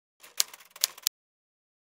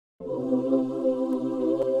I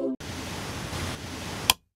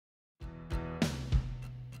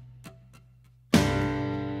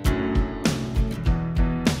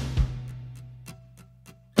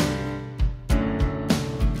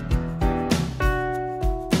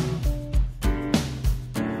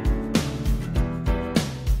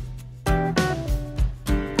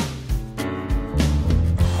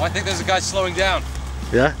think there's a guy slowing down.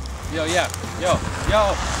 Yeah? Yo, yeah. Yo.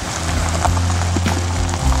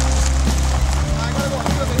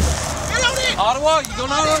 Ottawa? You going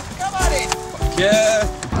to Ottawa? Come on in. Yeah.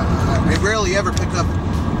 I rarely ever pick up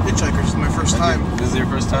hitchhikers. It's my first time. This is your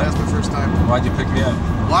first time? Yeah, it's my first time. Why'd you pick me up?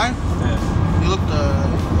 Why? Yeah. You look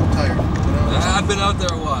tired. You know? I've been out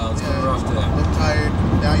there a while. It's been a rough day. You look tired.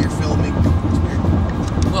 Now you're filming. It's weird.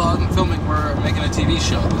 Well, I'm filming. We're making a TV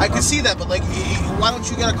show. I can see that, but like, why don't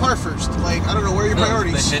you get a car first? Like, I don't know. Where are your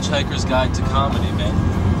priorities? The Hitchhiker's Guide to Comedy, man.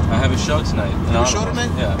 I have a show tonight. You have a show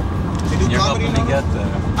tonight? Yeah. They do You're comedy helping me now? get there.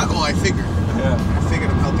 I figured. Yeah. I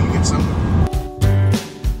figured I'm helping you get somewhere.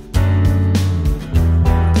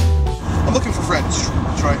 I'm looking for friends.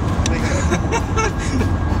 Troy.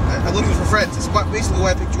 I'm looking for friends. It's basically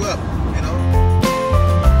why I picked you up. You know.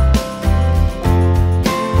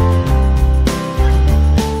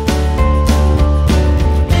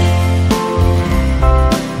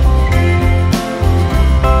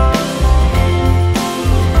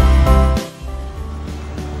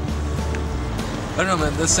 I don't know,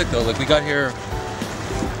 man. That's sick though. Like, we got here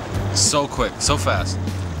so quick, so fast.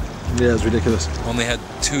 Yeah, it's ridiculous. Only had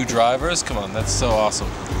 2 drivers. Come on, that's so awesome.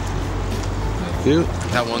 Cute.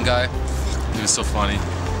 That one guy, he was so funny.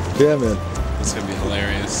 Yeah, man. It's gonna be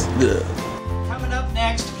hilarious. Yeah. Coming up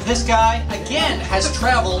next, this guy again has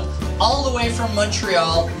traveled all the way from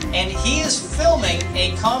Montreal, and he is filming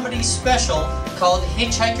a comedy special called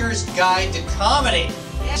Hitchhiker's Guide to Comedy.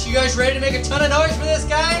 So you guys ready to make a ton of noise for this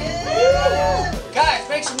guy? Yeah. Guys,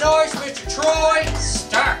 make some noise for Mr. Troy